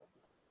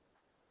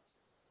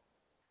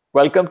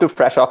Welcome to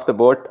Fresh Off the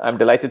Boat. I'm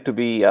delighted to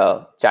be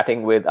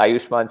chatting with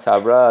Ayushman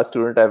Chabra, a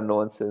student I've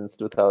known since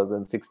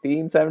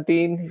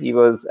 2016-17. He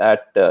was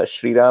at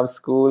Sri Ram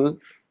School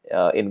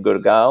in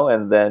Gurgaon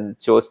and then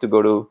chose to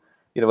go to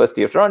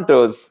University of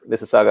Toronto's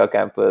Mississauga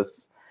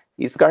campus.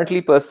 He's currently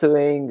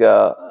pursuing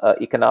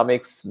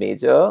economics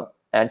major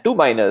and two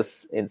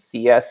minors in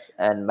CS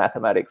and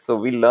mathematics. So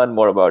we'll learn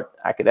more about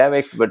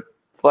academics. But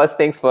first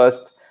things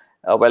first,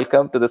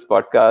 welcome to this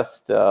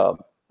podcast.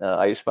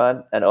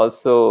 Ayushman, and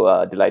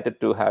also delighted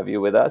to have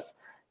you with us.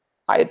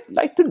 I'd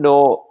like to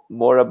know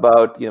more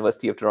about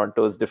University of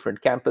Toronto's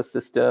different campus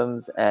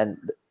systems and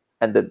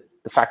the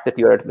fact that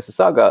you're at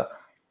Mississauga.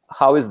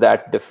 How is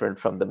that different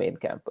from the main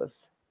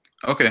campus?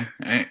 Okay,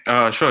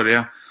 sure,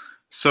 yeah.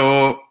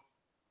 So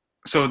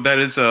there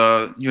is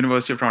a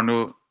University of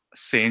Toronto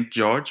St.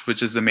 George,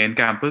 which is the main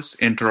campus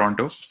in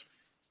Toronto,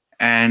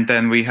 and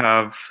then we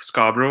have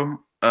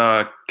Scarborough,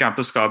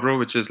 Campus Scarborough,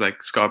 which is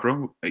like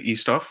Scarborough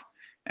east of,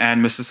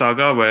 and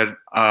Mississauga, where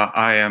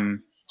I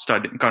am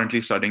currently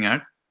studying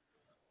at.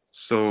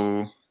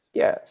 So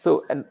yeah.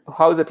 So and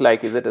how is it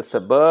like? Is it a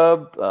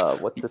suburb?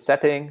 What's the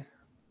setting?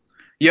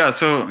 Yeah.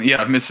 So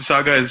yeah,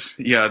 Mississauga is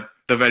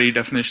the very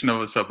definition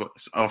of a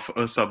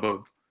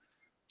suburb.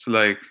 So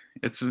like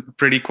it's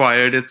pretty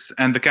quiet.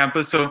 And the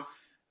campus. So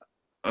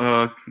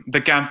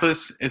the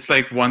campus, it's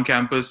like one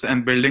campus,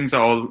 and buildings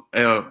are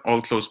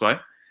all close by,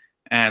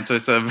 and so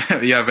it's a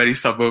very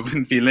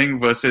suburban feeling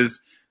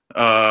versus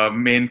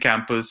main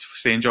campus,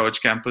 St. George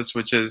campus,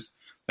 which is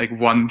like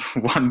one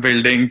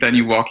building, then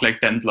you walk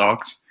like 10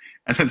 blocks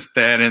and it's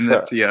there, and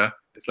sure.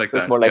 It's like so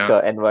that. It's more like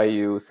a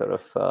NYU sort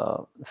of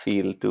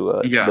feel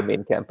to the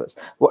main campus.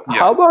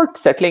 How about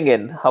settling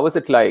in? How was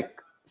it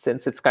like,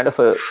 since it's kind of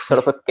a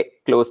sort of a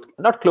closed,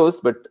 not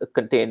closed, but a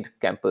contained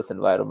campus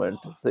environment?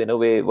 So in a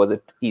way, was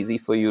it easy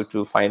for you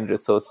to find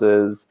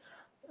resources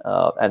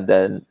and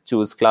then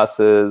choose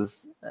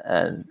classes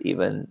and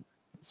even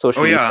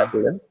socially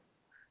settle in?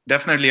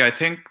 Definitely. I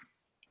think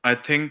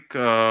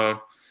the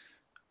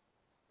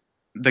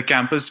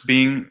campus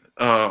being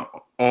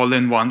all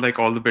in one, like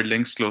all the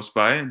buildings close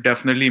by,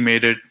 definitely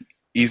made it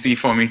easy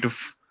for me to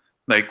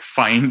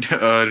find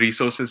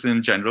resources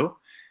in general.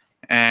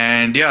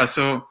 And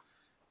so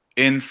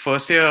in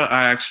first year,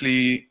 I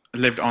actually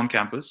lived on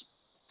campus,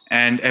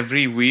 and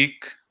every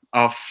week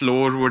our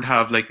floor would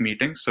have like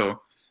meetings.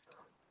 So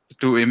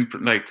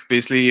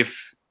basically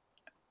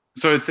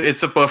so it's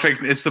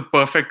the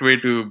perfect way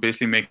to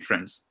basically make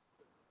friends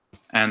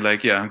and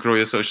grow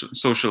your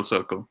social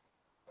circle.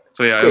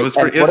 So it's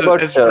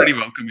pretty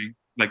welcoming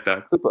like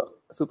that.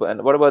 Super.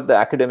 And what about the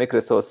academic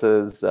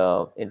resources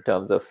in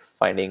terms of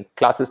finding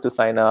classes to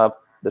sign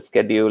up, the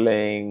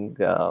scheduling,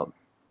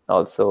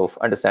 also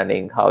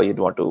understanding how you'd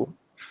want to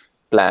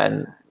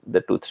plan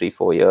the 2, 3,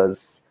 4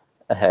 years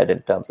ahead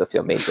in terms of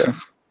your major?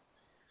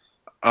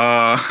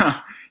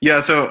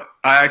 So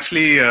I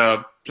actually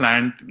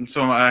planned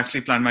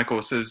my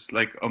courses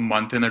like a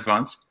month in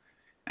advance.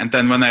 And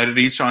then when I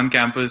reached on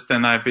campus,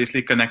 then I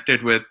basically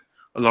connected with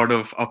a lot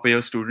of upper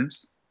year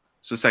students.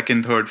 So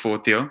second, third,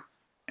 fourth year.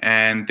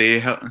 And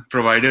they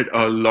provided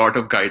a lot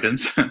of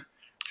guidance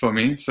for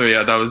me. So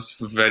that was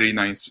very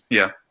nice.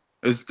 Yeah.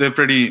 They're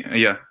pretty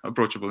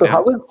approachable. So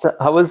how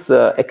was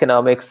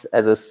economics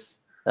as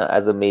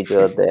a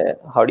major there?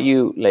 How do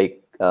you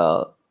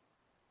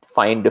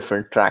find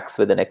different tracks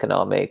within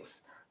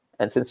economics?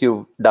 And since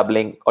you're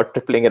doubling or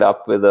tripling it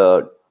up with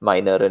a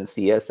minor in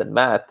CS and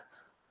math,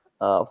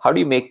 how do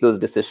you make those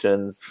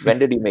decisions? When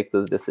did you make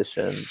those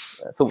decisions?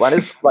 So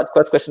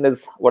first question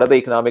is, what are the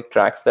economic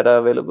tracks that are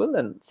available?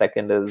 And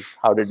second is,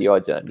 how did your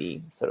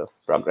journey sort of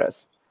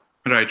progress?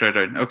 Right.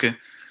 Okay.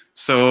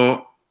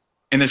 So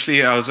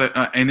initially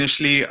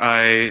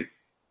I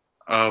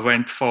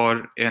went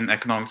for an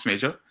economics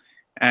major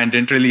and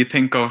didn't really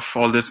think of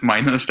all this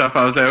minor stuff.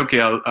 I was like,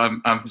 okay, I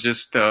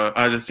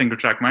had a single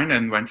track mind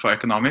and went for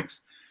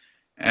economics.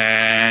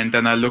 And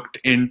then I looked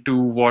into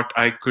what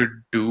I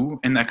could do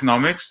in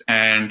economics,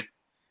 and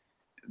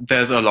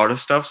there's a lot of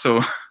stuff.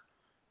 So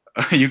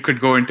you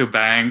could go into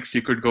banks,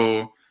 you could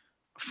go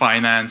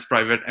finance,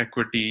 private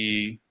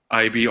equity,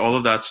 IB, all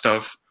of that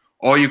stuff.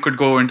 Or you could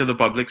go into the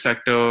public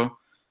sector,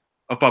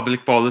 a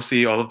public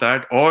policy, all of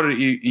that. Or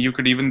you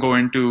could even go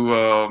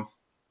into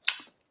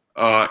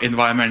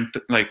environment,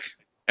 like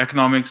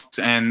economics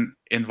and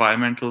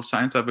environmental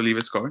science, I believe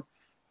it's called.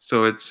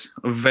 So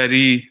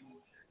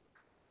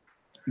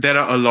there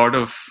are a lot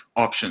of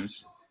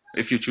options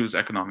if you choose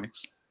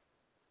economics.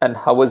 And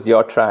how was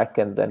your track,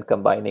 and then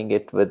combining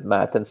it with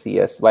math and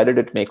CS? Why did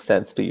it make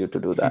sense to you to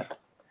do that?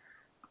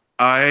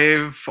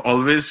 I've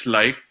always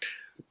liked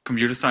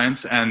computer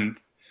science, and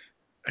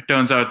it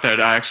turns out that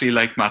I actually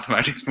like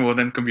mathematics more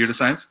than computer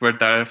science, but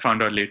that I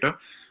found out later.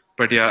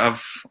 But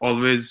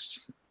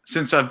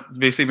since I've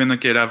basically been a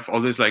kid, I've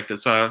always liked it.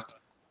 So I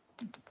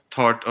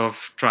thought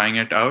of trying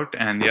it out,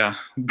 and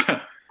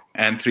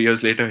and 3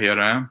 years later, here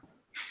I am.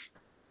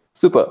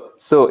 Super.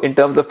 So in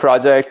terms of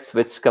projects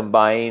which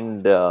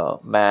combined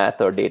math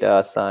or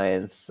data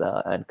science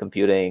and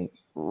computing,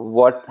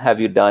 what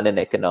have you done in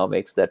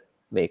economics that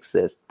makes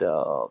it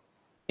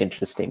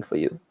interesting for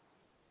you?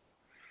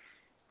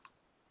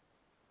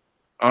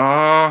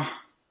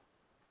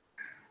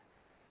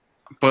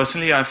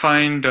 Personally, I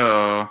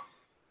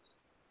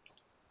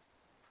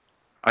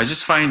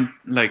just find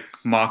like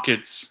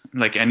markets,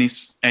 like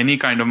any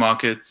kind of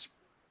markets,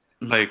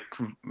 like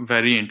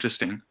very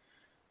interesting.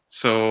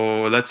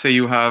 So let's say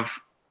you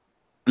have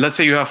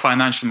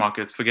financial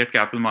markets, forget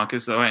capital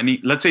markets or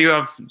any, let's say you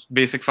have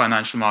basic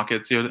financial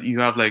markets. You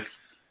have like,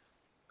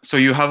 so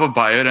you have a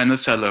buyer and a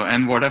seller.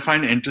 And what I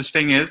find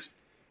interesting is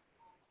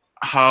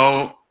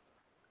how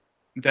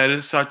there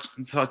is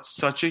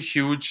such a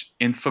huge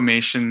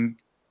information,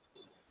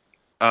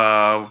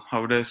 how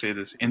would I say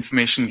this,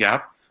 information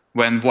gap,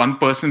 when one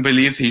person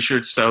believes he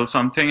should sell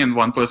something and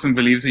one person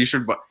believes he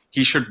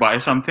should buy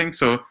something.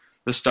 So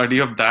the study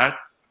of that,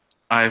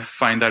 I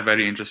find that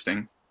very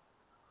interesting.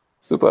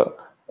 Super.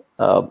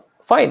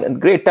 Fine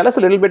and great. Tell us a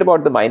little bit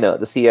about the miner,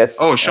 the CS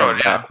Oh, sure,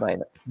 and yeah. math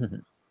miner.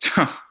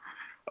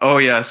 Oh,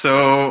 yeah.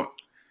 So,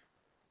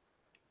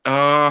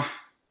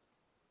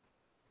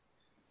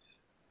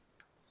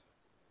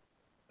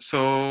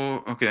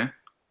 okay.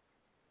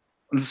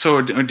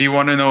 So, do you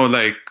want to know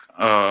like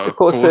The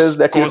courses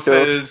that you took,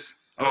 courses?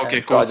 Oh, okay,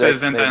 and courses,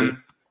 projects and maybe.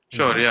 then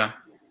sure, yeah.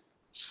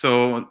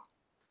 So,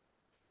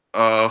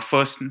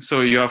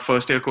 so you have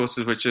first year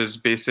courses, which is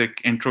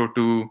basic intro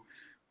to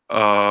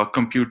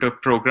computer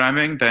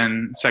programming.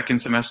 Then second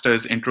semester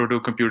is intro to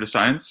computer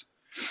science,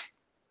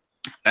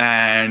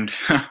 and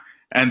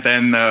and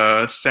then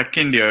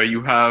second year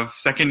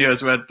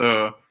is where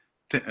the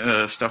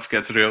stuff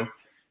gets real.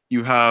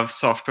 You have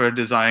software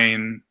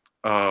design.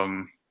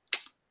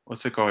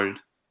 What's it called?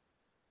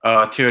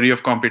 Theory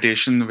of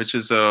computation, which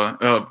is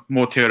a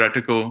more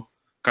theoretical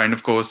kind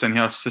of course, and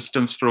you have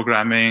systems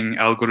programming,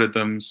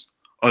 algorithms,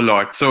 a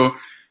lot. So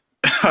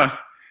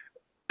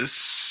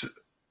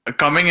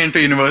coming into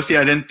university,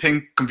 I didn't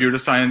think computer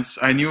science.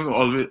 I knew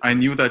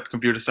that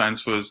computer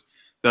science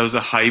there was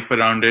a hype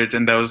around it,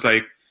 and there was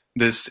like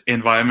this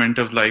environment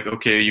of like,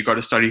 okay, you got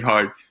to study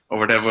hard or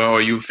whatever,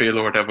 or you'll fail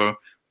or whatever.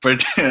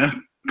 But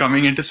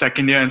coming into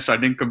second year and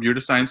studying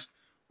computer science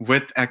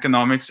with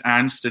economics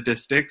and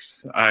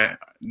statistics,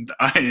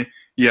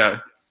 yeah.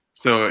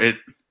 So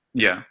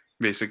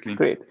basically.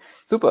 Great,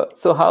 super.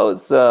 So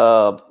how's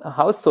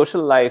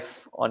social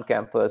life on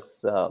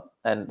campus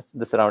and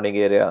the surrounding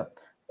area?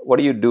 What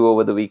do you do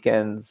over the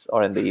weekends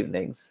or in the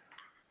evenings?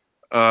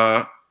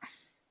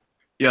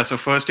 Yeah, so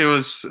first year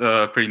was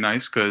pretty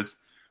nice because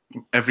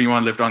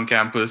everyone lived on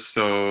campus,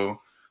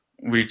 so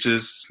we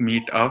just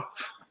meet up,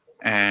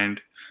 and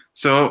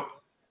so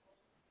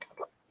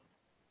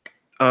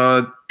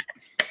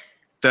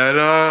there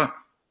are,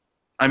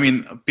 I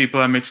mean,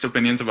 people have mixed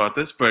opinions about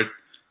this, but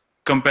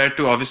compared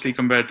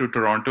to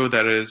Toronto,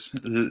 there is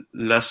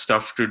less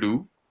stuff to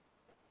do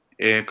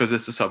because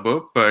it's a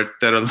suburb, but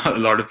there are a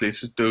lot of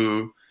places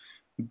to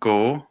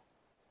go.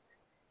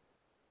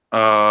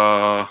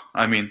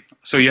 I mean,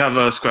 so you have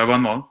a Square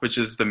One Mall, which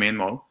is the main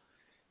mall,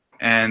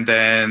 and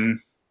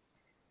then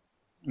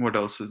what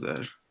else is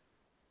there?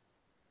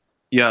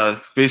 Yeah,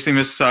 basically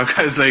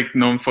Mississauga is like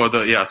known for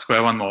the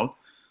Square One Mall,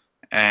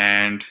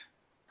 and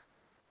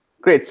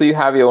great. So you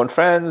have your own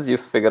friends. You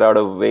figure out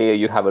a way.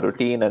 You have a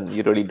routine, and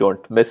you really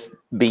don't miss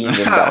being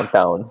in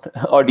downtown.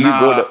 Or do you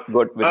go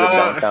visit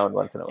downtown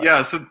once in a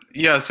while?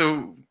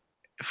 So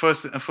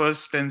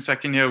first and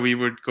second year we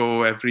would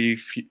go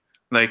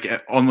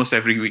almost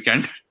every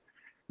weekend,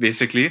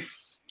 basically.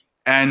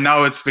 And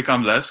now it's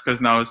become less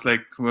because now it's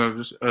like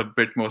we're a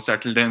bit more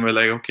settled in. We're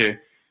like, okay,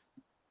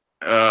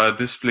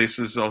 this place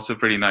is also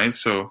pretty nice.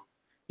 So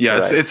yeah,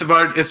 right. it's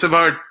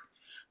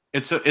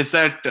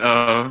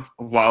that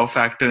wow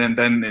factor, and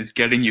then it's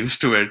getting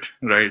used to it,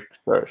 right?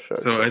 Sure.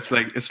 So it's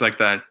like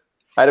that.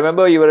 I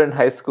remember you were in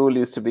high school,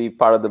 used to be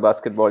part of the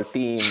basketball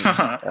team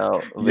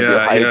with your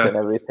height and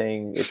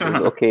everything. It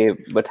was okay.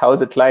 But how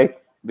is it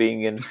like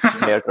being in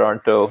near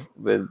Toronto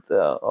with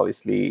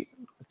obviously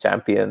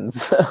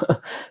champions?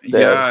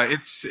 Yeah,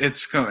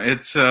 it's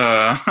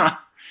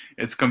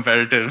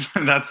competitive.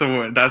 That's a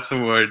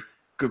word.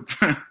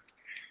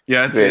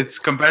 Yeah, it's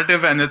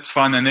competitive and it's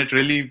fun, and it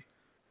really,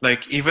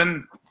 like,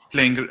 even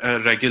playing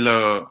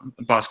regular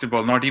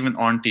basketball, not even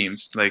on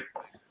teams, like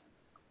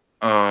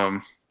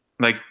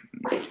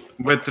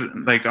with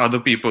like other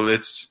people,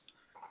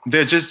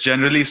 they're just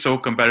generally so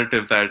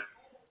competitive that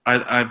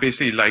I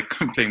basically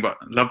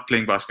love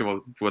playing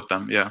basketball with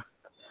them. Yeah.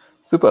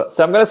 Super.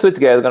 So I'm going to switch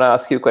gears. I'm going to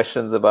ask you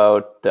questions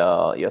about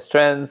your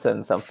strengths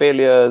and some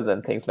failures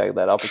and things like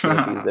that,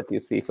 opportunities that you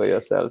see for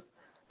yourself.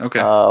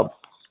 Okay.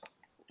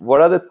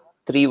 What are the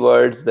 3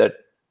 words that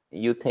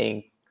you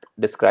think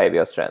describe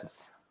your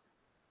strengths?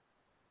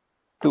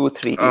 2,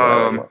 3.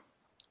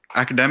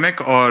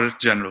 Academic or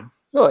general?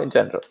 No, in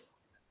general.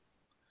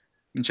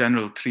 In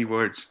general, 3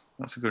 words.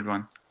 That's a good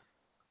one.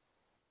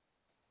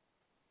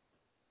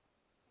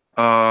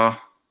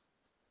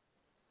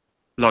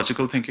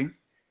 Logical thinking.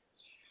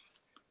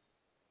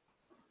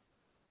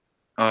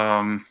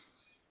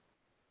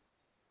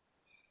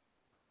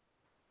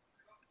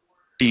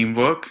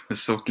 teamwork.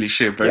 It's so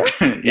cliche, but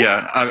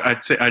yeah,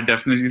 I'd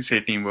definitely say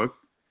teamwork.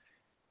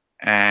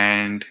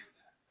 And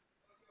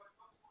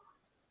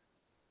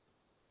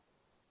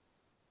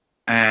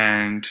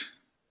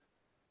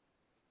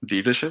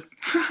leadership.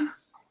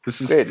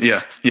 This is Great.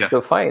 yeah.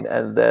 So fine.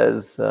 And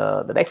there's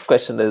the next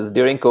question is,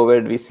 during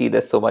COVID, we see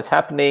there's so much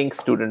happening.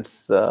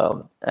 Students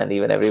and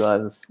even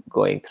everyone's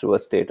going through a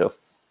state of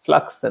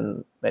flux,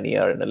 and many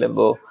are in a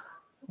limbo.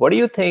 What do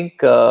you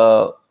think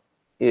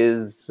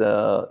is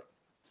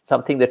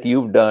something that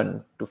you've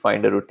done to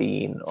find a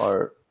routine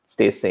or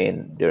stay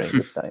sane during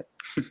this time?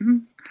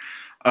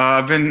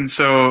 I've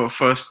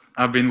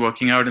been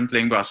working out and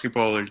playing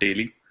basketball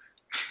daily.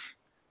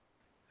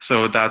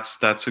 So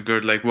that's a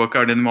good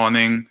workout in the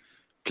morning,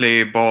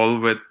 play ball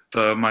with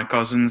my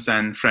cousins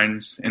and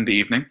friends in the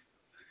evening.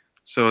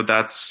 So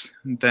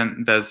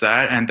then there's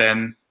that, and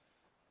then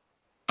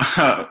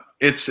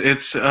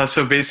it's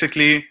so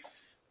basically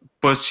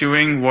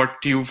pursuing what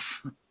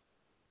you've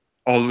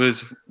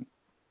always.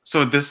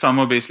 So this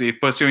summer, basically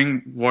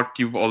pursuing what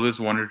you've always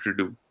wanted to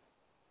do.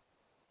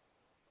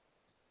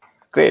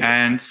 Great.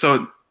 And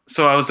so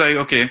I was like,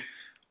 okay,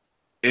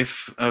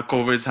 if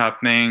COVID is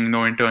happening,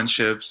 no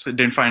internships,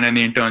 didn't find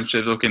any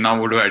internships. Okay, now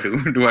what do I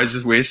do? Do I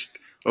just waste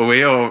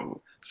away?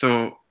 Or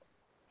so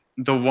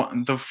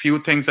the few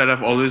things that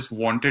I've always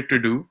wanted to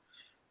do,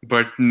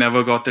 but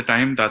never got the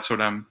time. That's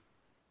what I'm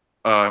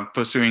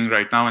pursuing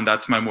right now, and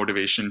that's my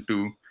motivation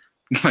to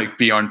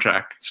be on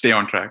track, stay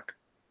on track.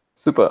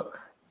 Super.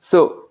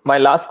 So my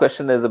last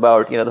question is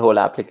about the whole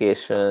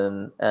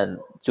application and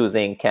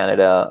choosing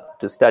Canada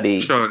to study.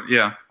 Sure.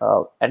 Yeah.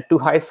 And to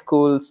high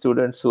school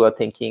students who are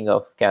thinking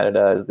of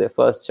Canada as their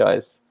first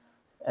choice,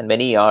 and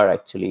many are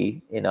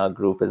actually in our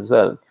group as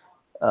well.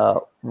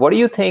 What do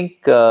you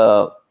think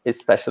is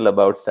special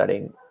about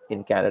studying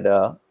in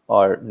Canada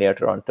or near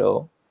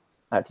Toronto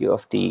at U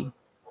of T?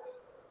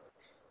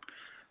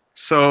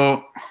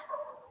 So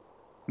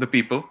the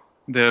people,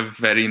 they're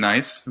very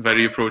nice,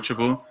 very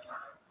approachable.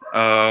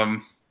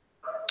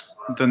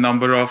 The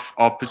number of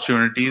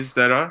opportunities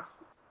there are,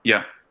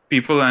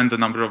 people and the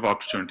number of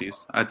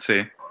opportunities, I'd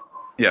say,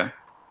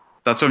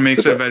 that's what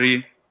makes it a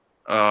very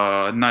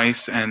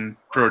nice and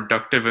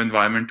productive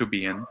environment to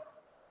be in.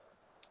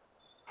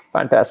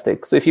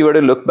 Fantastic. So if you were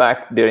to look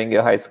back during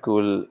your high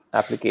school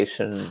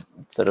application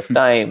sort of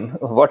time,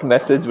 what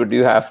message would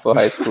you have for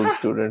high school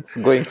students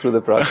going through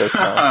the process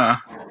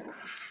now?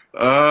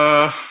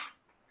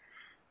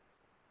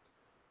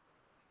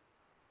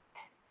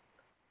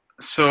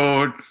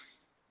 So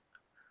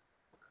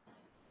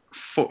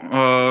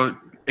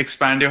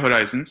expand your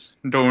horizons.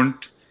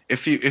 Don't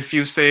if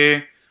you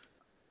say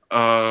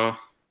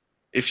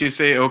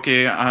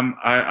okay,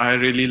 I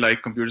really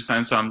like computer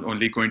science, so I'm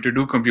only going to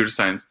do computer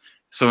science.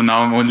 So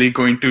now I'm only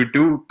going to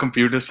do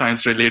computer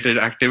science related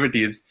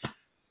activities.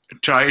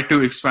 Try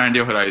to expand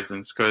your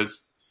horizons,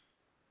 because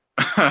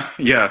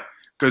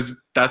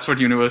because that's what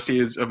university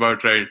is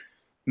about, right?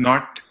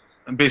 Not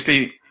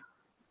basically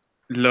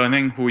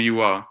learning who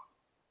you are,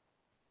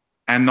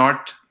 and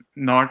not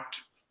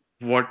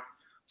what.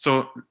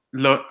 So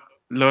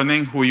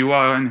learning who you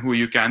are and who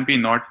you can be,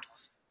 not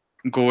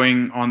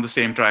going on the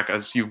same track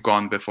as you've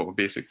gone before,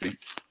 basically.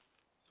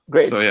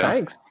 Great. So,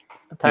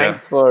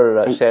 thanks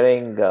for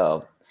sharing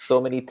so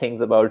many things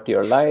about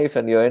your life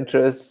and your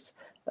interests.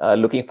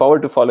 Looking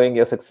forward to following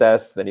your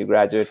success when you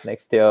graduate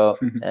next year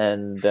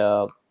and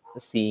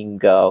seeing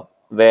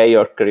where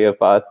your career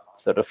path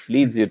sort of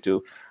leads you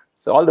to.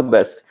 So all the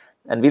best,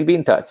 and we'll be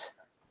in touch.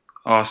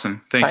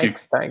 Awesome. Thank you.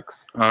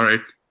 Thanks. All right.